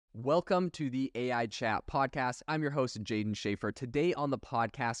Welcome to the AI Chat podcast. I'm your host, Jaden Schaefer. Today on the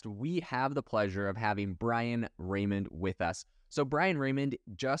podcast, we have the pleasure of having Brian Raymond with us. So Brian Raymond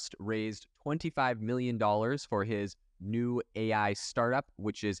just raised $25 million for his new AI startup,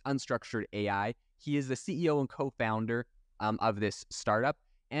 which is Unstructured AI. He is the CEO and co-founder of this startup.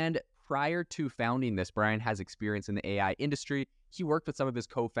 And prior to founding this, Brian has experience in the AI industry. He worked with some of his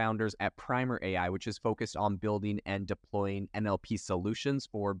co-founders at Primer AI, which is focused on building and deploying NLP solutions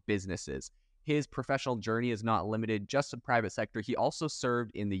for businesses. His professional journey is not limited just to the private sector. He also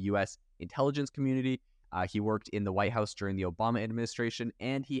served in the U.S. intelligence community. He worked in the White House during the Obama administration,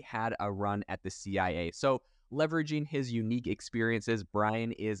 and he had a run at the CIA. So leveraging his unique experiences,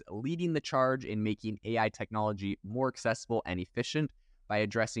 Brian is leading the charge in making AI technology more accessible and efficient by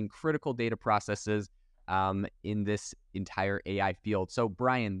addressing critical data processes in this entire AI field. So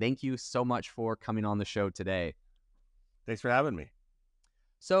Brian, thank you so much for coming on the show today. Thanks for having me.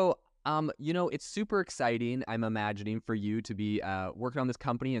 So, it's super exciting, I'm imagining, for you to be working on this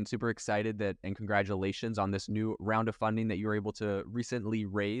company, and super excited and congratulations on this new round of funding that you were able to recently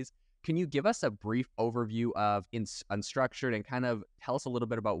raise. Can you give us a brief overview of Unstructured and kind of tell us a little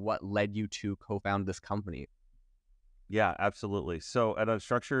bit about what led you to co-found this company? Yeah, absolutely. So at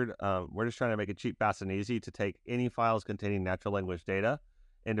Unstructured, we're just trying to make it cheap, fast, and easy to take any files containing natural language data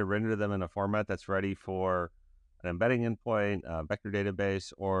and to render them in a format that's ready for an embedding endpoint, a vector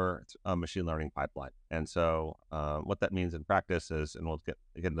database, or a machine learning pipeline. And so what that means in practice is, and we'll get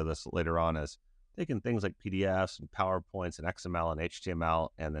into this later on, is taking things like PDFs and PowerPoints and XML and HTML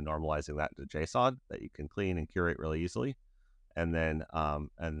and then normalizing that into JSON that you can clean and curate really easily, and then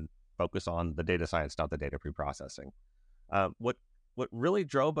and focus on the data science, not the data preprocessing. What really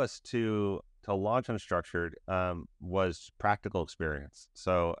drove us to launch Unstructured was practical experience.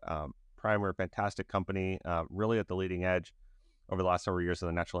 So Primer, fantastic company, really at the leading edge over the last several years in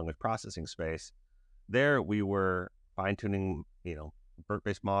the natural language processing space. There we were fine-tuning,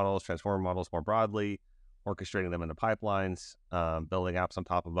 BERT-based models, transformer models more broadly, orchestrating them into pipelines, building apps on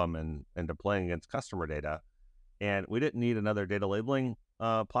top of them, and deploying against customer data. And we didn't need another data labeling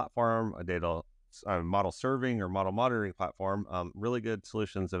platform, a data model serving or model monitoring platform. Really good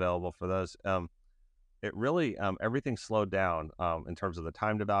solutions available for those. It really, everything slowed down in terms of the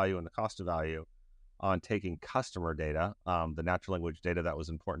time to value and the cost to value on taking customer data, the natural language data that was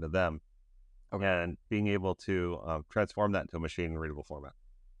important to them, and being able to transform that into a machine readable format.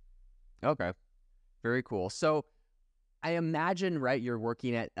 Okay, very cool. So I imagine, right, you're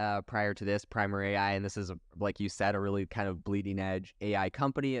working at, prior to this, Primer AI, and this is, like you said, a really kind of bleeding edge AI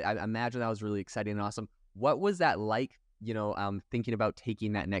company. I imagine that was really exciting and awesome. What was that like, thinking about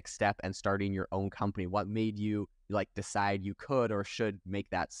taking that next step and starting your own company? What made you, decide you could or should make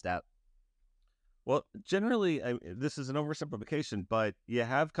that step? Well, generally, this is an oversimplification, but you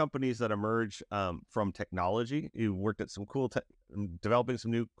have companies that emerge from technology. You worked at some developing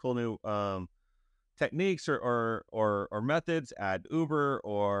some cool new techniques or methods at Uber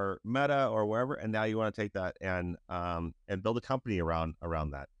or Meta or wherever, and now you want to take that and build a company around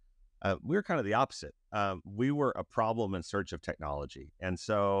that. We were kind of the opposite. We were a problem in search of technology, and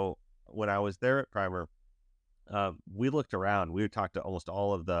so when I was there at Primer, we looked around. We talked to almost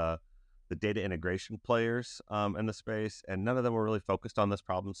all of the data integration players in the space, and none of them were really focused on this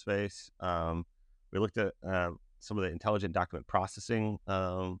problem space. We looked at some of the intelligent document processing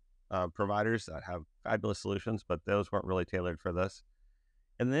providers that have fabulous solutions, but those weren't really tailored for this.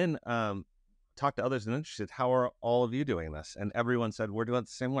 And then talked to others and interested, how are all of you doing this? And everyone said, we're doing it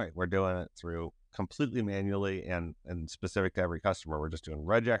the same way. We're doing it through completely manually and specific to every customer. We're just doing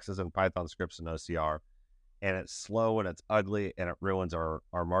regexes and Python scripts and OCR. And it's slow and it's ugly and it ruins our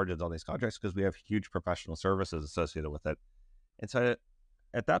margins on these contracts because we have huge professional services associated with it. And so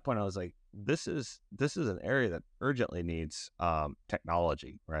at that point, I was like, this is an area that urgently needs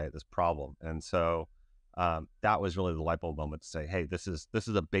technology, right? This problem. And so that was really the light bulb moment to say, hey, this is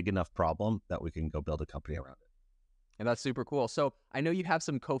a big enough problem that we can go build a company around it. And that's super cool. So I know you have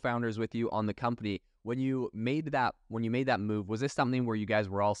some co-founders with you on the company. When you made that move, was this something where you guys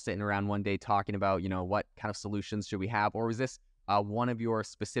were all sitting around one day talking about, what kind of solutions should we have? Or was this one of your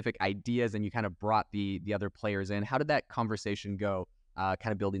specific ideas and you kind of brought the other players in? How did that conversation go,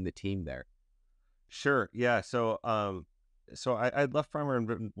 kind of building the team there? Sure. Yeah. So I left Primer and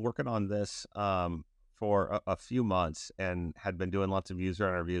been working on this for a few months and had been doing lots of user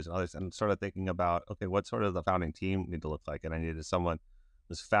interviews and others, and started thinking about, okay, what sort of the founding team need to look like? And I needed someone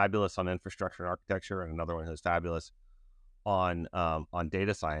who's fabulous on infrastructure and architecture, and another one who's fabulous on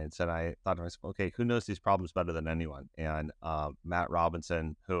data science. And I thought to myself, okay, who knows these problems better than anyone? And Matt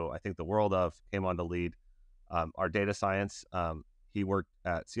Robinson, who I think the world of, came on to lead our data science. he worked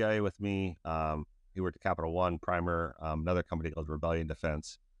at CIA with me. He worked at Capital One, Primer, another company called Rebellion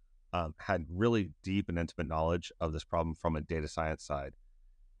Defense. Had really deep and intimate knowledge of this problem from a data science side.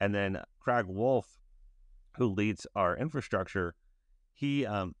 And then Craig Wolf, who leads our infrastructure, he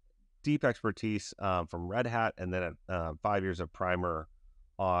deep expertise from Red Hat, and then 5 years of Primer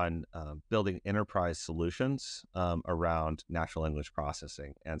on building enterprise solutions around natural language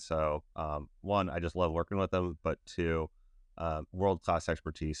processing. And so, one, I just love working with them, but two, world-class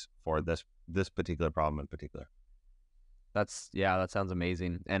expertise for this particular problem in particular. That sounds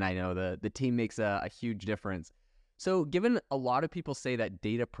amazing. And I know the team makes a huge difference. So given a lot of people say that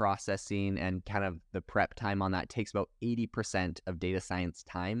data processing and kind of the prep time on that takes about 80% of data science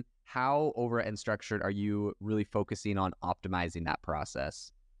time, how over at Unstructured are you really focusing on optimizing that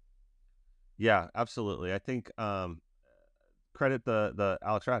process? Yeah, absolutely. I think credit the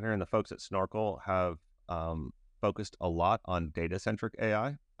Alex Ratner and the folks at Snorkel have focused a lot on data-centric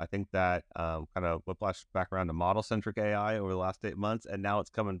AI. I think that kind of whiplashed back around to model-centric AI over the last 8 months, and now it's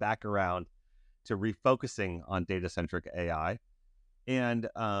coming back around to refocusing on data-centric AI. And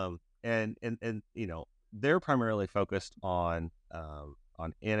they're primarily focused on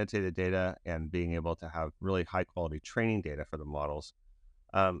annotated data and being able to have really high-quality training data for the models.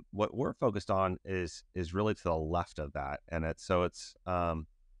 What we're focused on is really to the left of that, and it's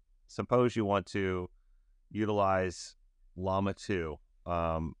suppose you want to utilize Llama 2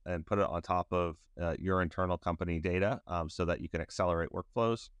 and put it on top of your internal company data so that you can accelerate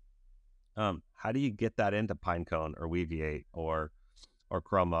workflows. How do you get that into Pinecone or Weaviate or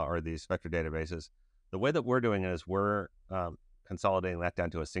Chroma or these vector databases? The way that we're doing it is we're consolidating that down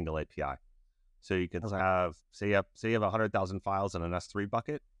to a single API. So you can have, say you have 100,000 files in an S3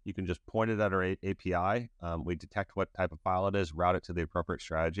 bucket, you can just point it at our API. We detect what type of file it is, route it to the appropriate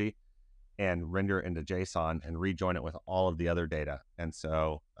strategy, and render it into JSON and rejoin it with all of the other data. And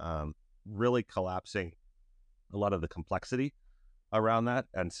so really collapsing a lot of the complexity around that.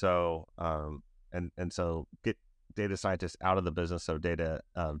 And so so get data scientists out of the business of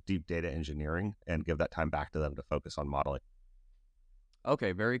deep data engineering and give that time back to them to focus on modeling.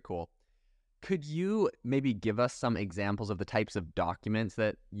 Okay, very cool. Could you maybe give us some examples of the types of documents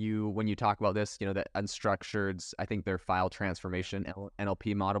that when you talk about this, that Unstructured's, I think their file transformation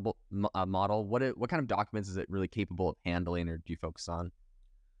NLP model, what kind of documents is it really capable of handling, or do you focus on?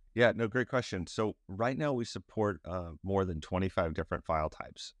 Yeah, no, great question. So right now we support more than 25 different file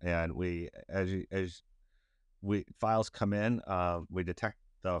types, and as files come in, we detect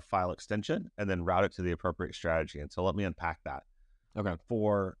the file extension and then route it to the appropriate strategy. And so let me unpack that. Okay.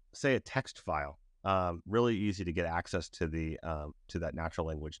 For, say, a text file, really easy to get access to to that natural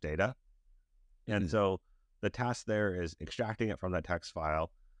language data. And so the task there is extracting it from that text file,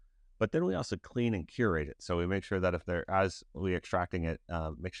 but then we also clean and curate it. So we make sure that as we extracting it,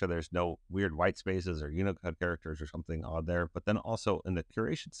 make sure there's no weird white spaces or Unicode characters or something on there. But then also in the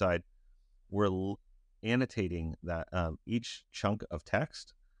curation side, we're annotating that each chunk of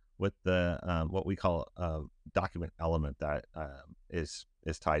text with the what we call a document element that is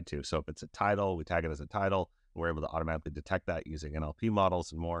tied to. So if it's a title, we tag it as a title. We're able to automatically detect that using NLP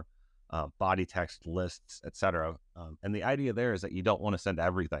models and more, body text, lists, etc. And the idea there is that you don't want to send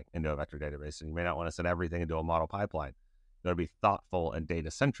everything into a vector database, and you may not want to send everything into a model pipeline. You got to be thoughtful and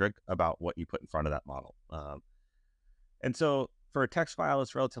data centric about what you put in front of that model. And so for a text file,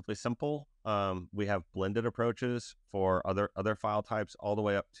 it's relatively simple. We have blended approaches for other file types, all the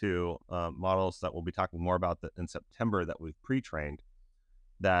way up to models that we'll be talking more about in September that we've pre-trained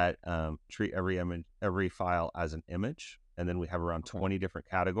that treat every file as an image. And then we have around 20 different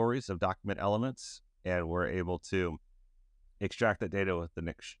categories of document elements, and we're able to extract that data with an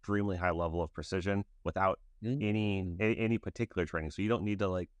extremely high level of precision without any particular training. So you don't need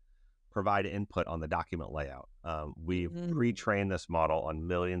to provide input on the document layout. We've pre-trained this model on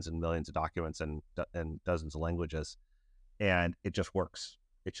millions and millions of documents and dozens of languages, and it just works.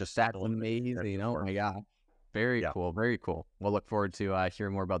 It's just That's amazing. Oh my God. Very cool. Very cool. We'll look forward to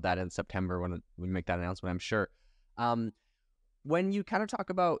hearing more about that in September when we make that announcement, I'm sure. When you kind of talk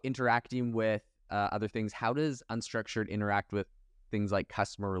about interacting with other things, how does Unstructured interact with things like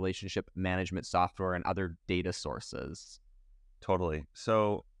customer relationship management software and other data sources? Totally.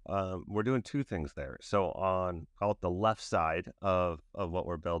 So we're doing two things there. So on, call it the left side of what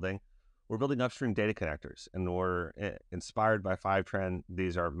we're building upstream data connectors, and we're inspired by Fivetran.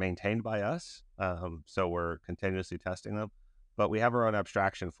 These are maintained by us, so we're continuously testing them, but we have our own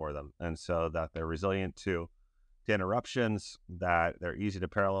abstraction for them, and so that they're resilient to interruptions, that they're easy to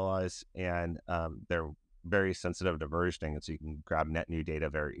parallelize, and they're very sensitive to versioning, and so you can grab net new data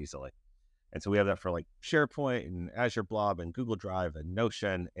very easily. And so we have that for like SharePoint and Azure Blob and Google Drive and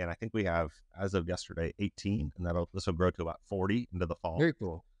Notion. And I think we have, as of yesterday, 18, and this will grow to about 40 into the fall. Very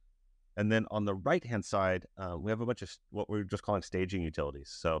cool. And then on the right-hand side, we have a bunch of what we're just calling staging utilities.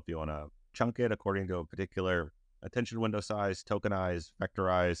 So if you want to chunk it according to a particular attention window size, tokenize,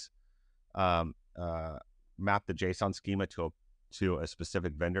 vectorize, map the JSON schema to a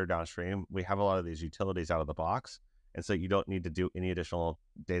specific vendor downstream, we have a lot of these utilities out of the box. And so you don't need to do any additional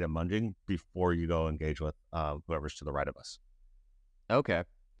data munging before you go engage with whoever's to the right of us. Okay.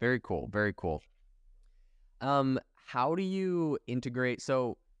 Very cool. Very cool. How do you integrate?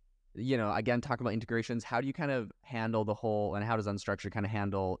 So, again, talking about integrations, how do you kind of handle the whole, and how does Unstructured kind of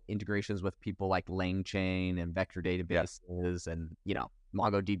handle integrations with people like LangChain and vector databases and,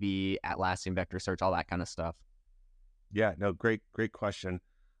 MongoDB, Atlassian vector search, all that kind of stuff? Yeah, no, great question.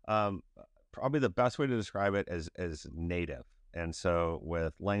 Probably the best way to describe it is native. And so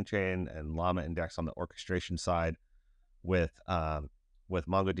with LangChain and Llama Index on the orchestration side, with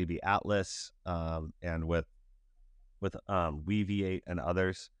MongoDB Atlas, and with Weaviate and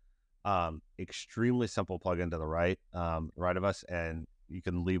others, extremely simple plugin to the right of us, and you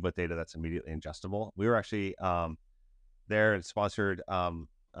can leave with data that's immediately ingestible. We were actually there and sponsored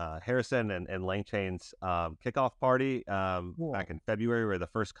Harrison and LangChain's kickoff party back in February. We were the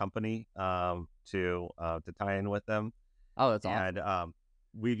first company to tie in with them. Oh, that's awesome. And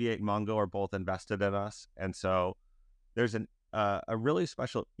Weaviate and Mongo are both invested in us, and so there's a really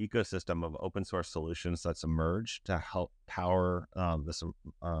special ecosystem of open source solutions that's emerged to help power this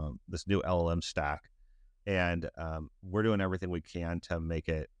new LLM stack. And we're doing everything we can to make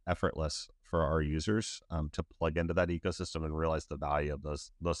it effortless for our users to plug into that ecosystem and realize the value of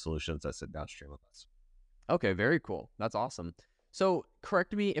those solutions that sit downstream of us. Okay, very cool. That's awesome. So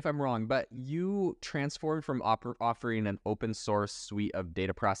correct me if I'm wrong, but you transformed from offering an open source suite of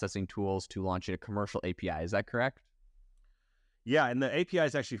data processing tools to launching a commercial API. Is that correct? Yeah, and the API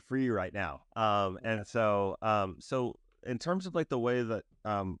is actually free right now. And so in terms of like the way that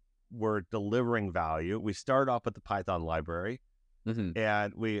we're delivering value, we start off with the Python library,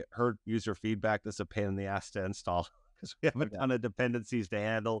 and we heard user feedback. This is a pain in the ass to install because we have a ton of dependencies to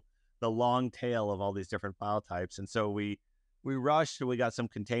handle the long tail of all these different file types. And so we rushed and we got some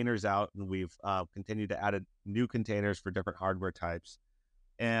containers out, and we've continued to add new containers for different hardware types.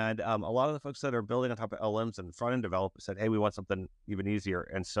 And a lot of the folks that are building on top of LMs and front-end developers said, hey, we want something even easier.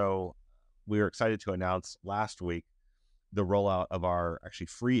 And so we were excited to announce last week the rollout of our actually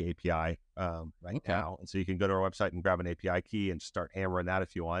free API now. And so you can go to our website and grab an API key and start hammering that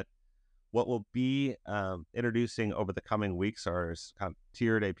if you want. What we'll be introducing over the coming weeks are kind of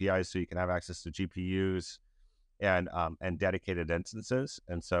tiered APIs, so you can have access to GPUs and dedicated instances.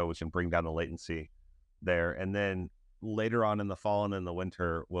 And so we can bring down the latency there. And then later on in the fall and in the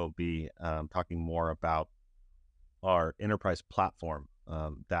winter, we'll be talking more about our enterprise platform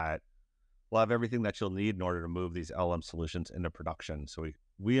that will have everything that you'll need in order to move these LM solutions into production. So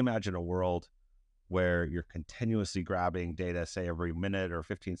we imagine a world where you're continuously grabbing data, say every minute or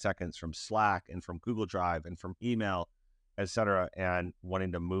 15 seconds from Slack and from Google Drive and from email, et cetera, and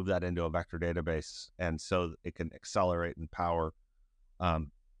wanting to move that into a vector database. And so it can accelerate and power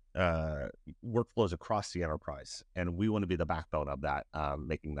workflows across the enterprise. And we want to be the backbone of that,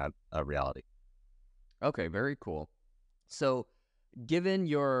 making that a reality. Okay, very cool. So given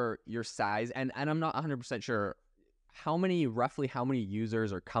your size, and I'm not 100% sure, roughly how many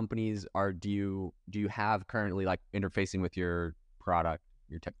users or companies do you have currently like interfacing with your product,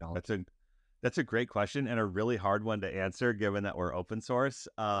 your technology? That's a great question and a really hard one to answer, given that we're open source.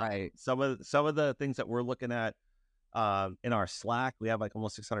 Right. Some of the things that we're looking at in our Slack, we have like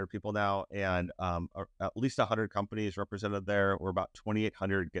almost 600 people now, and at least 100 companies represented there. We're about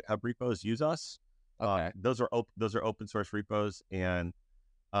 2,800 GitHub repos use us. Okay. Those are open source repos, and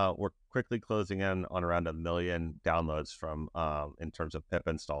we're quickly closing in on around 1 million downloads from in terms of pip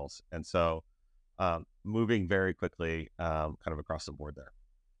installs, and so moving very quickly, kind of across the board there.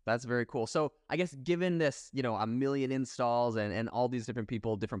 That's very cool. So I guess given this, 1 million installs and all these different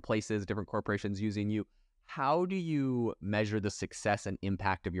people, different places, different corporations using you, how do you measure the success and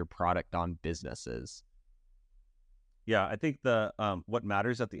impact of your product on businesses? Yeah, I think what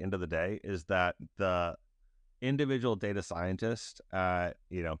matters at the end of the day is that the individual data scientist at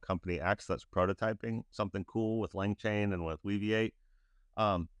company X that's prototyping something cool with LangChain and with Weaviate,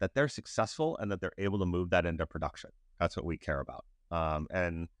 that they're successful and that they're able to move that into production. That's what we care about.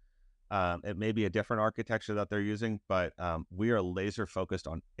 And it may be a different architecture that they're using, but we are laser focused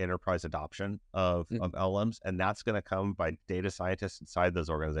on enterprise adoption of LLMs, and that's going to come by data scientists inside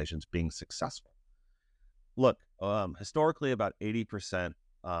those organizations being successful. Look, historically, about 80%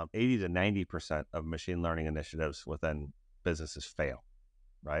 80 to 90% of machine learning initiatives within businesses fail,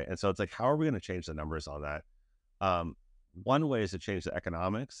 right? And so it's like, how are we going to change the numbers on that? One way is to change the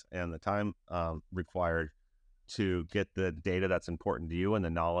economics and the time required to get the data that's important to you and the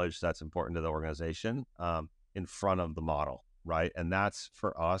knowledge that's important to the organization in front of the model, right? And that's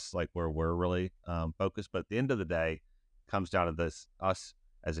for us, like where we're really focused. But at the end of the day, it comes down to this, us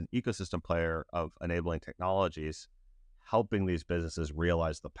as an ecosystem player of enabling technologies, helping these businesses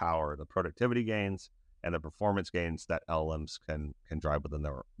realize the power, the productivity gains, and the performance gains that LLMs can drive within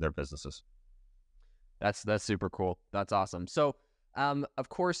their businesses. That's super cool. That's awesome. So, of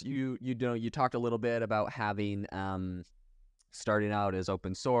course, you talked a little bit about having starting out as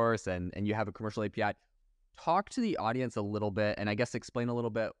open source and you have a commercial API. Talk to the audience a little bit, and I guess explain a little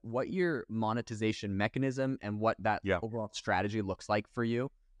bit what your monetization mechanism and what that Yeah. overall strategy looks like for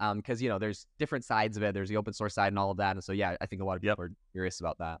you. Because there's different sides of it. There's the open source side and all of that, and so yeah, I think a lot of Yep. people are curious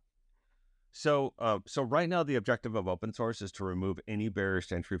about that. So, so right now, the objective of open source is to remove any barriers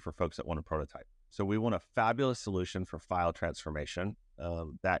to entry for folks that want to prototype. So we want a fabulous solution for file transformation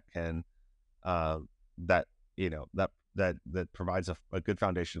that can that that provides a good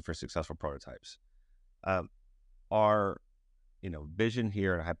foundation for successful prototypes. Our vision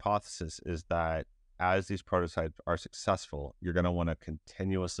here and hypothesis is that as these prototypes are successful, you're going to want to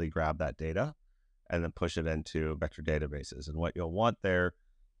continuously grab that data and then push it into vector databases. And what you'll want there,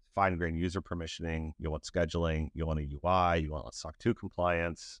 fine-grained user permissioning, you want scheduling, you want a UI, you want SOC 2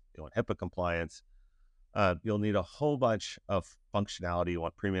 compliance, you want HIPAA compliance. You'll need a whole bunch of functionality. You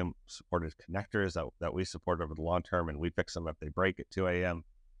want premium supported connectors that we support over the long term, and we fix them if they break at 2 a.m.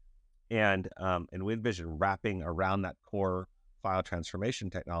 And we envision wrapping around that core file transformation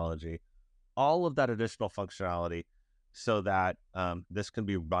technology all of that additional functionality so that this can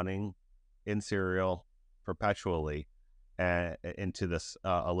be running in serial perpetually into this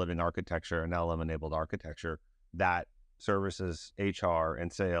a living architecture, an LM-enabled architecture that services HR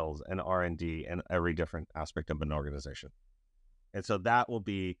and sales and R&D and every different aspect of an organization. And so that'll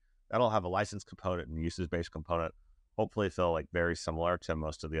have a license component and usage-based component. Hopefully feel like very similar to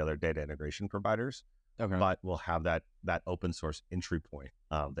most of the other data integration providers, Okay. but we'll have that open source entry point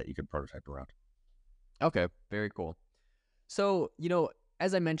that you can prototype around. Okay, very cool. So,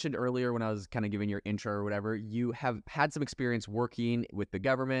 as I mentioned earlier when I was kind of giving your intro or whatever, you have had some experience working with the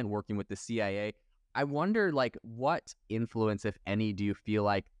government, working with the CIA. I wonder, like, what influence, if any, do you feel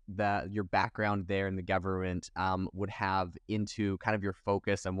like that your background there in the government would have into kind of your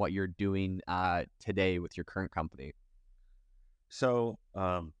focus and what you're doing today with your current company? So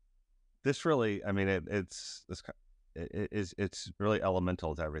this really, I mean, it's really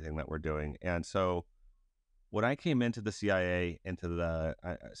elemental to everything that we're doing. And so when I came into the CIA,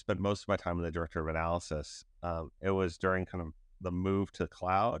 I spent most of my time in the director of analysis. It was during kind of the move to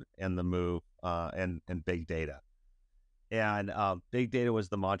cloud and the move and big data. And big data was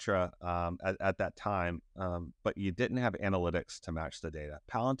the mantra at that time, but you didn't have analytics to match the data.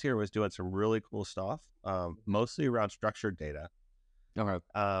 Palantir was doing some really cool stuff, mostly around structured data. Okay.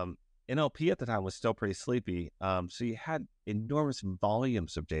 NLP at the time was still pretty sleepy, so you had enormous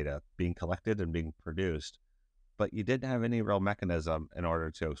volumes of data being collected and being produced, but you didn't have any real mechanism in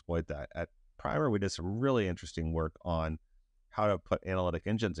order to exploit that. At Primer, we did some really interesting work on how to put analytic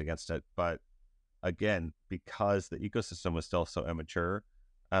engines against it, but again, because the ecosystem was still so immature,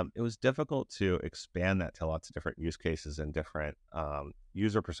 it was difficult to expand that to lots of different use cases and different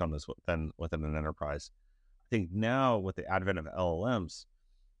user personas within an enterprise. I think now with the advent of LLMs,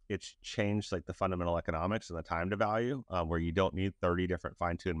 it's changed like the fundamental economics and the time to value, where you don't need 30 different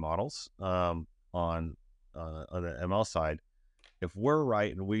fine-tuned models on the ML side. If we're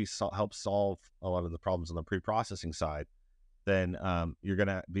right and we help solve a lot of the problems on the pre-processing side, then you're going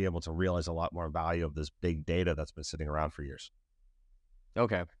to be able to realize a lot more value of this big data that's been sitting around for years.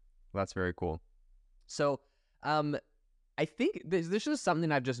 Okay. Well, that's very cool. So, I think this is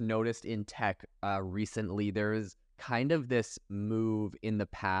something I've just noticed in tech recently. There is kind of this move in the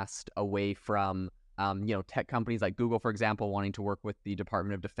past away from, tech companies like Google, for example, wanting to work with the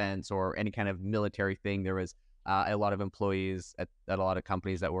Department of Defense or any kind of military thing. There was a lot of employees at a lot of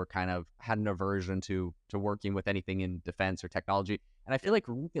companies that were kind of had an aversion to working with anything in defense or technology. And I feel like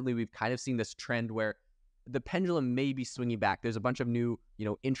recently we've kind of seen this trend where the pendulum may be swinging back. There's a bunch of new,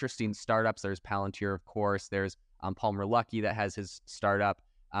 interesting startups. There's Palantir, of course. There's Palmer Luckey that has his startup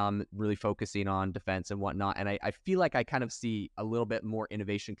really focusing on defense and whatnot. And I feel like I kind of see a little bit more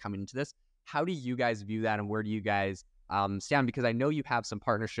innovation coming into this. How do you guys view that, and where do you guys stand? Because I know you have some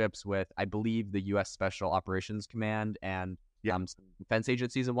partnerships with, I believe, the U.S. Special Operations Command and some defense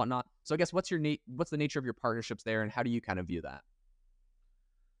agencies and whatnot. So I guess what's the nature of your partnerships there, and how do you kind of view that?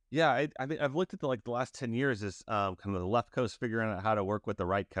 Yeah, I think I've looked at the last 10 years as kind of the left coast figuring out how to work with the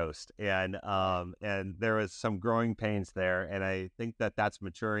right coast, Right. and there was some growing pains there, and I think that that's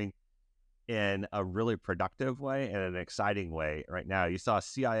maturing in a really productive way and an exciting way right now. You saw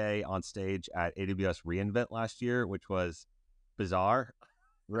CIA on stage at AWS reInvent last year, which was bizarre.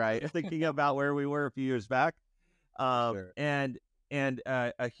 Right. Thinking about where we were a few years back, For sure. and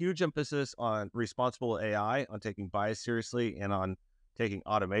a huge emphasis on responsible AI, on taking bias seriously, and on taking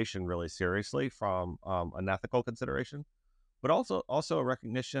automation really seriously from an ethical consideration, but also a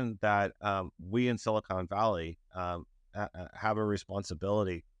recognition that we in Silicon Valley have a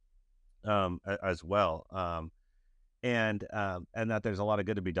responsibility as well, and that there's a lot of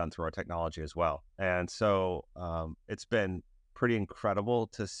good to be done through our technology as well. And so it's been pretty incredible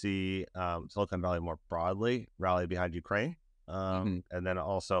to see Silicon Valley more broadly rally behind Ukraine, Hmm. and then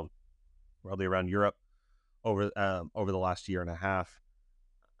also rally around Europe over the last year and a half.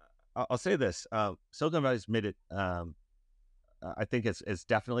 I'll say this: Silicon Valley's made it. I think it's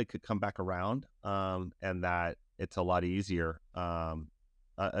definitely could come back around, and that it's a lot easier.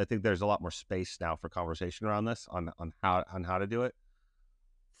 I think there's a lot more space now for conversation around this on how to do it.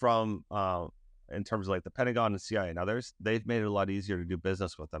 From in terms of like the Pentagon and CIA and others, they've made it a lot easier to do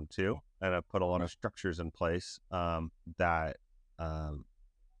business with them too, and have put a lot Yeah. of structures in place that um,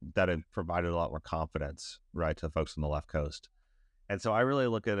 that have provided a lot more confidence, right, to the folks on the left coast. And so I really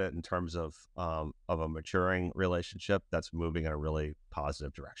look at it in terms of a maturing relationship that's moving in a really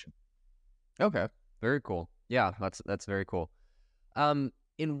positive direction. Okay. Very cool. Yeah, that's very cool.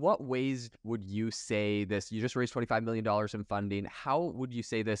 In what ways would you say this? You just raised $25 million in funding. How would you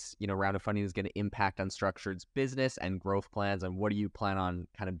say this, round of funding is going to impact Unstructured's business and growth plans, and what do you plan on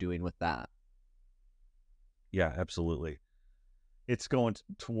kind of doing with that? Yeah, absolutely. It's going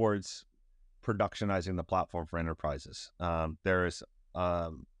towards productionizing the platform for enterprises. There's,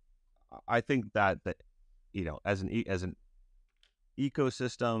 I think that as an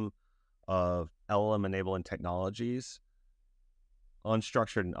ecosystem of LLM enabling technologies,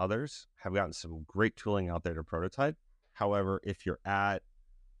 Unstructured and others have gotten some great tooling out there to prototype. However, if you're at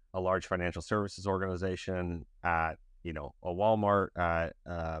a large financial services organization, at a Walmart, at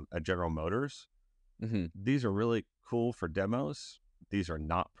a General Motors, Hmm. these are really cool for demos. These are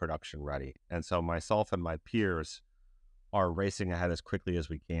not production ready, and so myself and my peers are racing ahead as quickly as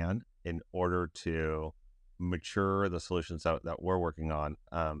we can in order to mature the solutions that we're working on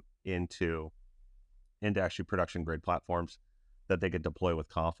into actually production grade platforms that they could deploy with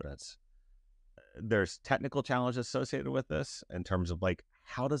confidence. There's technical challenges associated with this in terms of like,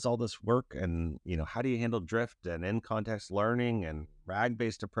 how does all this work, and how do you handle drift and in context learning and RAG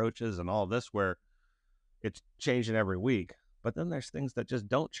based approaches and all of this, where it's changing every week. But then there's things that just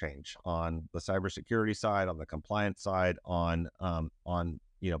don't change on the cybersecurity side, on the compliance side, on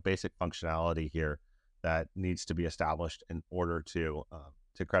basic functionality here that needs to be established in order to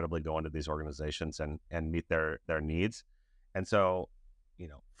credibly go into these organizations and meet their needs. And so,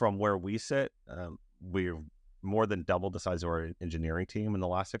 from where we sit, we've more than doubled the size of our engineering team in the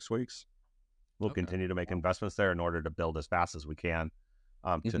last 6 weeks. We'll Okay. continue to make investments there in order to build as fast as we can,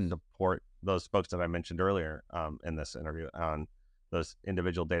 to Hmm. support those folks that I mentioned earlier in this interview, on those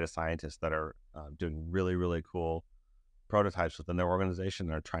individual data scientists that are doing really, really cool prototypes within their organization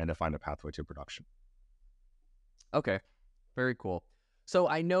and are trying to find a pathway to production. Okay. Very cool. So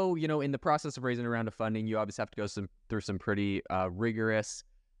I know, in the process of raising a round of funding, you obviously have to go through some pretty rigorous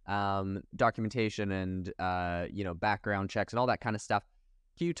documentation and background checks and all that kind of stuff.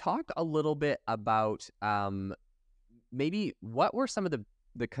 Can you talk a little bit about maybe what were some of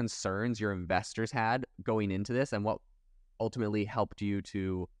the concerns your investors had going into this, and what ultimately helped you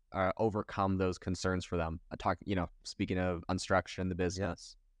to overcome those concerns for them? Speaking of Unstructured and the Yeah,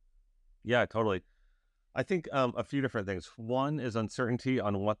 business. yeah, totally. I think a few different things. One is uncertainty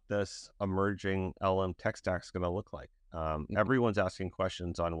on what this emerging LM tech stack is going to look like. Mhm. Everyone's asking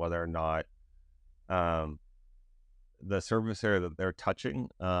questions on whether or not um, the service area that they're touching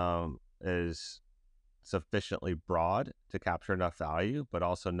is sufficiently broad to capture enough value, but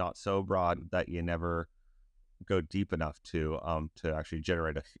also not so broad that you never go deep enough to actually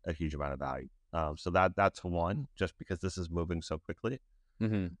generate a huge amount of value. So that's one, just because this is moving so quickly.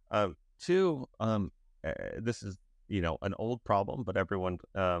 Mhm. Two, this is an old problem, but everyone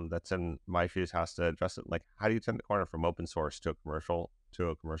that's in my shoes has to address it. Like, how do you turn the corner from open source to a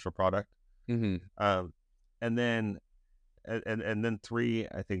commercial product? Mhm. Um, and then and then three,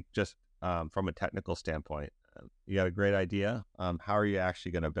 I think just from a technical standpoint, you got a great idea. How are you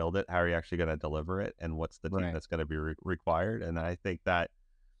actually going to build it? How are you actually going to deliver it? And what's the team Right. that's going to be required? And I think that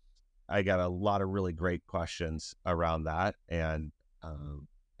I got a lot of really great questions around that, um,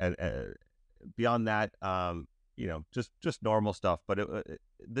 and beyond that, just normal stuff. But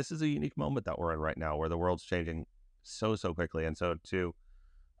this is a unique moment that we're in right now, where the world's changing so quickly, and so to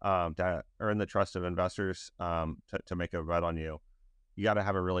earn the trust of investors, to make a bet on you, you got to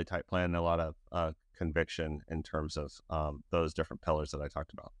have a really tight plan and a lot of conviction in terms of those different pillars that I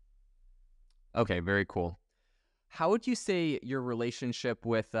talked about. Okay, very cool. How would you say your relationship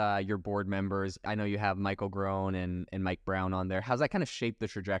with your board members? I know you have Michael Groen and Mike Brown on there. How's that kind of shaped the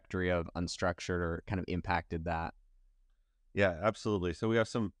trajectory of Unstructured or kind of impacted that? Yeah, absolutely. So we have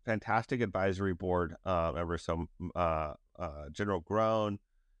some fantastic advisory board members. So General Groen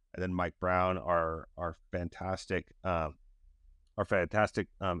and then Mike Brown are fantastic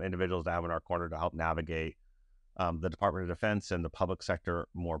individuals to have in our corner to help navigate the Department of Defense and the public sector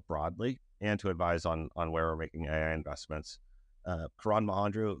more broadly, and to advise on where we're making AI investments. Karan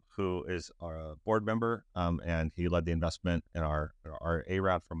Mahandru, who is our board member, and he led the investment in our A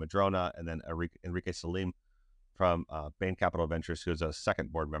round from Madrona, and then Enrique Salim from Bain Capital Ventures, who is a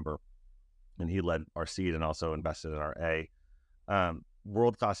second board member, and he led our seed and also invested in our A.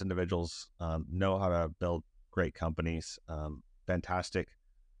 World-class individuals, know how to build great companies, fantastic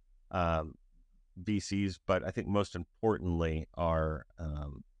VCs, but I think most importantly are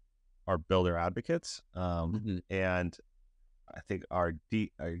builder advocates, and I think are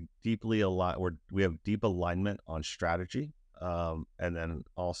deeply aligned. We have deep alignment on strategy, and then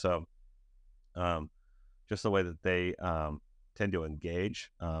also just the way that they tend to engage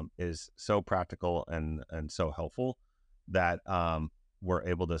is so practical and so helpful that we're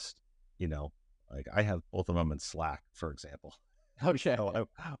able to, like I have both of them in Slack, for example. Okay. So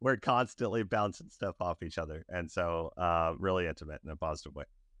we're constantly bouncing stuff off each other, and so really intimate in a positive way.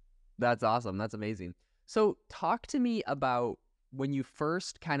 That's awesome. That's amazing. So talk to me about when you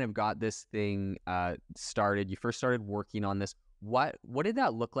first kind of got this thing started, you first started working on this. What did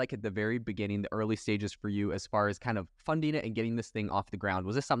that look like at the very beginning, the early stages for you as far as kind of funding it and getting this thing off the ground?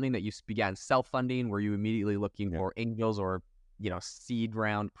 Was this something that you began self-funding? Were you immediately looking for angels or, seed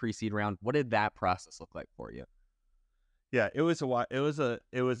round, pre-seed round? What did that process look like for you? Yeah, it was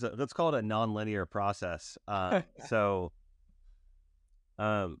let's call it a non-linear process. So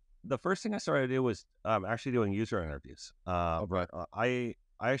the first thing I started to do was actually doing user interviews. Right. I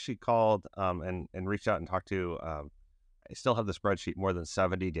actually called and reached out and talked to, I still have the spreadsheet, more than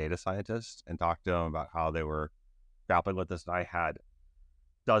 70 data scientists, and talked to them about how they were grappling with this. And I had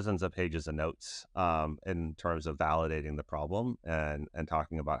dozens of pages of notes in terms of validating the problem and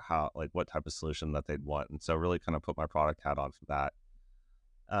talking about how, like, what type of solution that they'd want. And so really kind of put my product hat on for that.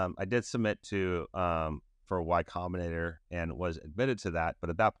 I did submit to for Y Combinator and was admitted to that. But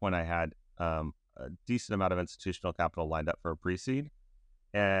at that point, I had a decent amount of institutional capital lined up for a pre-seed.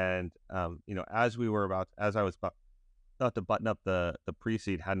 And, as I was about to button up the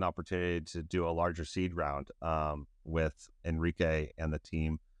pre-seed, had an opportunity to do a larger seed round with Enrique and the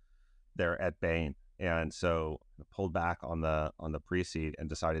team there at Bain. And so pulled back on the pre-seed and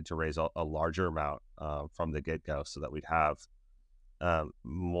decided to raise a larger amount from the get-go, so that we'd have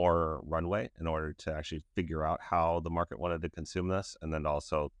more runway in order to actually figure out how the market wanted to consume this, and then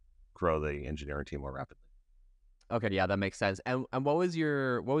also grow the engineering team more rapidly. Okay, yeah, that makes sense. And what was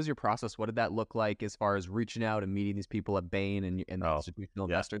your process? What did that look like as far as reaching out and meeting these people at Bain and institutional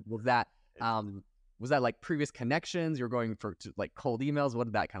investors? Was that like previous connections? You were going to like cold emails? What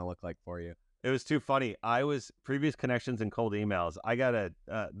did that kind of look like for you? It was too funny. I was previous connections and cold emails. I got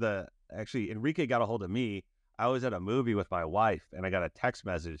actually Enrique got a hold of me. I was at a movie with my wife, and I got a text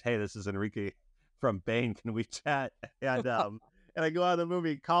message. Hey, this is Enrique from Bain. Can we chat? And and I go out of the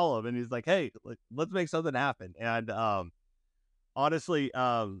movie, call him, and he's like, "Hey, let's make something happen." And honestly,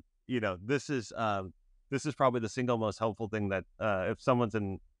 this is probably the single most helpful thing that if someone's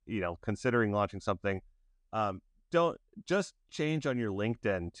considering launching something, don't just change on your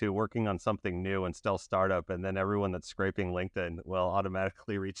LinkedIn to working on something new and still startup, and then everyone that's scraping LinkedIn will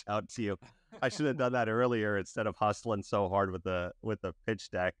automatically reach out to you. I should have done that earlier instead of hustling so hard with the pitch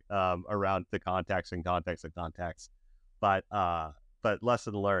deck around the contacts and contacts and contacts. But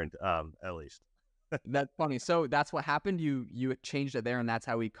lesson learned, at least. That's funny. So that's what happened. You changed it there, and that's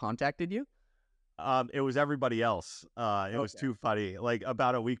how he contacted you? It was everybody else. It was too funny. Like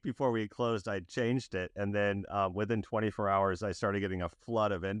about a week before we closed, I changed it, and then within 24 hours, I started getting a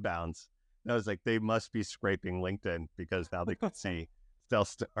flood of inbounds. And I was like, they must be scraping LinkedIn, because now they can see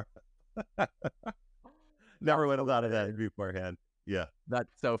Stellstar. Never would have thought of that beforehand. Yeah. That's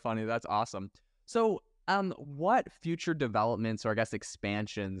so funny. That's awesome. So what future developments, or I guess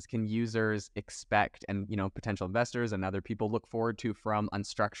expansions, can users expect, and potential investors and other people look forward to from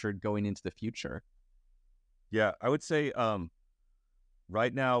Unstructured going into the future? Yeah, I would say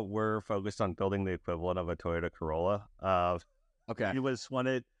Right now, we're focused on building the equivalent of a Toyota Corolla. Okay. You just want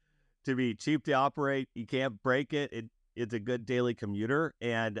it to be cheap to operate. You can't break it. It's a good daily commuter,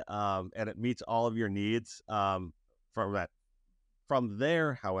 and it meets all of your needs from that. From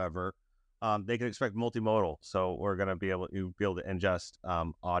there, however, they can expect multimodal. So we're going to be able to ingest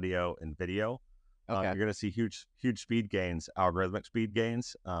audio and video. Okay. You're going to see huge speed gains, algorithmic speed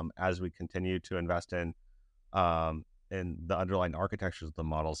gains, as we continue to invest in the underlying architectures of the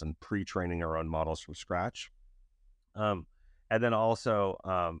models and pre-training our own models from scratch. And then also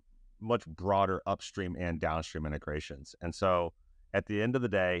much broader upstream and downstream integrations. And so at the end of the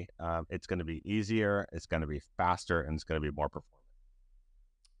day, it's going to be easier, it's going to be faster, and it's going to be more performant.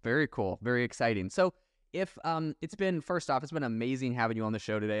 Very cool. Very exciting. So if it's been amazing having you on the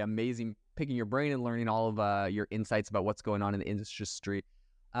show today. Amazing picking your brain and learning all of your insights about what's going on in the industry.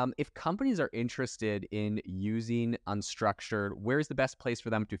 If companies are interested in using Unstructured, where's the best place for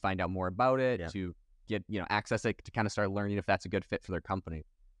them to find out more about it, to get access it, to kind of start learning if that's a good fit for their company?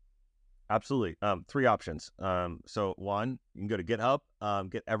 Absolutely. 3 options. So 1, you can go to GitHub,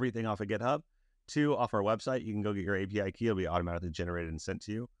 get everything off of GitHub. 2, off our website, you can go get your API key. It'll be automatically generated and sent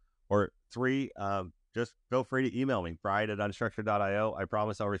to you. Or 3, just feel free to email me, brian@unstructured.io. I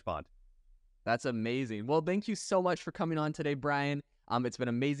promise I'll respond. That's amazing. Well, thank you so much for coming on today, Brian. It's been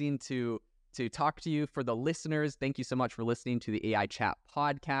amazing to talk to you. For the listeners, thank you so much for listening to the AI Chat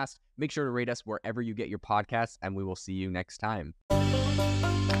podcast. Make sure to rate us wherever you get your podcasts, and we will see you next time.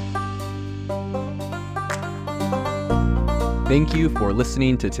 Thank you for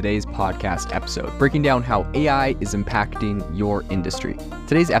listening to today's podcast episode, breaking down how AI is impacting your industry.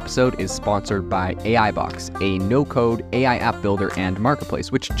 Today's episode is sponsored by AIbox, a no-code AI app builder and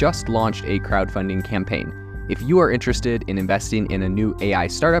marketplace, which just launched a crowdfunding campaign. If you are interested in investing in a new AI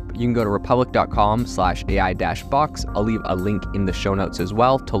startup, you can go to republic.com/AI-box. I'll leave a link in the show notes as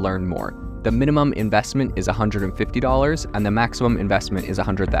well to learn more. The minimum investment is $150 and the maximum investment is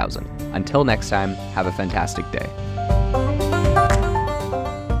 $100,000. Until next time, have a fantastic day.